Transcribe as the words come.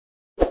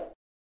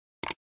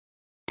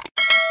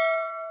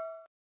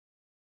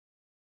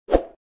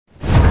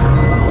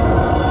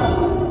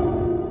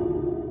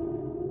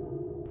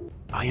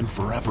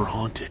forever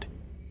haunted.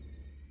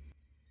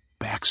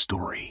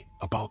 Backstory: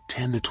 about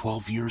 10 to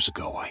 12 years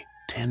ago, I,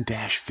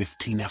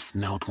 10-15F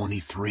now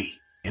 23,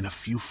 and a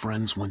few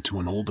friends went to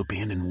an old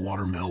abandoned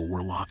watermill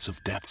where lots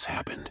of deaths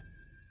happened.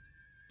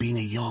 Being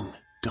a young,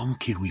 dumb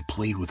kid, we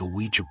played with a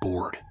Ouija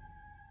board.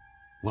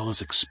 Well,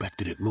 as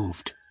expected, it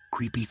moved,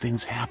 creepy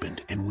things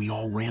happened, and we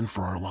all ran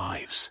for our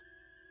lives.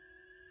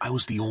 I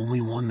was the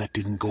only one that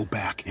didn't go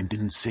back and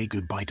didn't say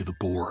goodbye to the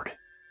board.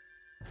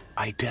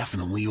 I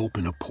definitely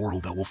opened a portal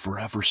that will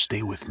forever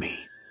stay with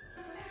me.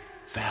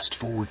 Fast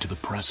forward to the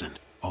present,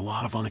 a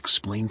lot of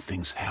unexplained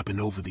things happened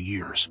over the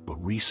years,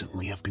 but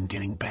recently have been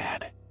getting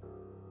bad.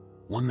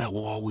 One that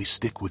will always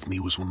stick with me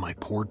was when my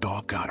poor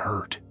dog got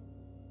hurt.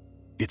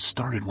 It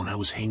started when I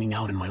was hanging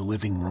out in my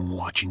living room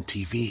watching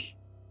TV.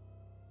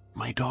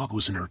 My dog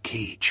was in her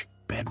cage,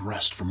 bed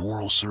rest from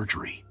oral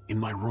surgery, in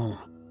my room.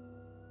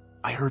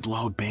 I heard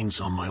loud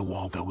bangs on my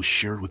wall that was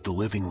shared with the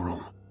living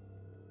room.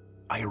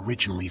 I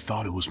originally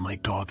thought it was my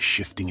dog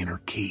shifting in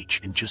her cage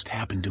and just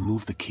happened to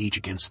move the cage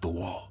against the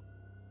wall.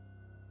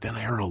 Then I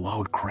heard a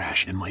loud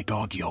crash and my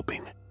dog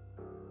yelping.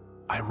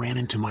 I ran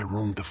into my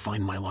room to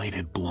find my light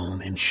had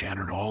blown and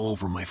shattered all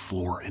over my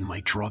floor and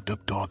my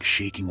drugged-up dog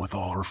shaking with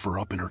all her fur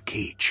up in her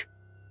cage.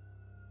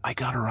 I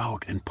got her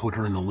out and put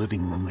her in the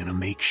living room in a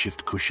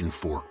makeshift cushion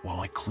fort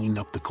while I cleaned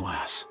up the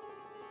glass.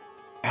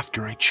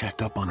 After I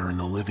checked up on her in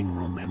the living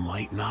room, and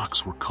light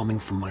knocks were coming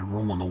from my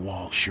room on the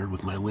wall shared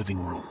with my living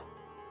room.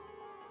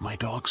 My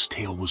dog's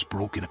tail was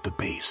broken at the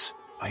base.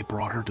 I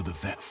brought her to the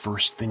vet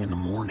first thing in the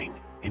morning,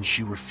 and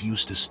she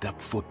refused to step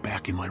foot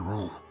back in my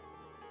room.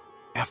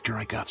 After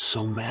I got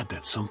so mad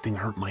that something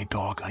hurt my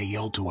dog, I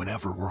yelled to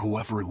whatever or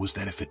whoever it was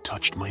that if it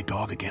touched my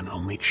dog again,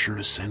 I'll make sure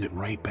to send it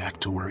right back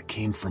to where it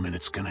came from, and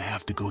it's gonna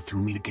have to go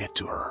through me to get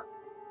to her.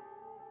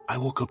 I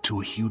woke up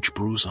to a huge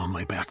bruise on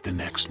my back the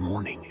next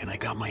morning, and I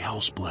got my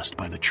house blessed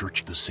by the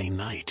church the same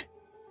night.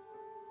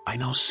 I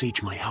now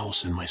sage my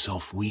house and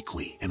myself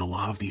weekly, and a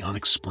lot of the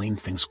unexplained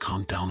things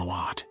calmed down a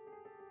lot.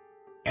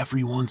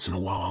 Every once in a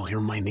while I'll hear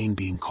my name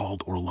being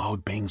called or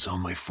loud bangs on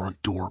my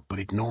front door, but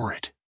ignore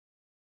it.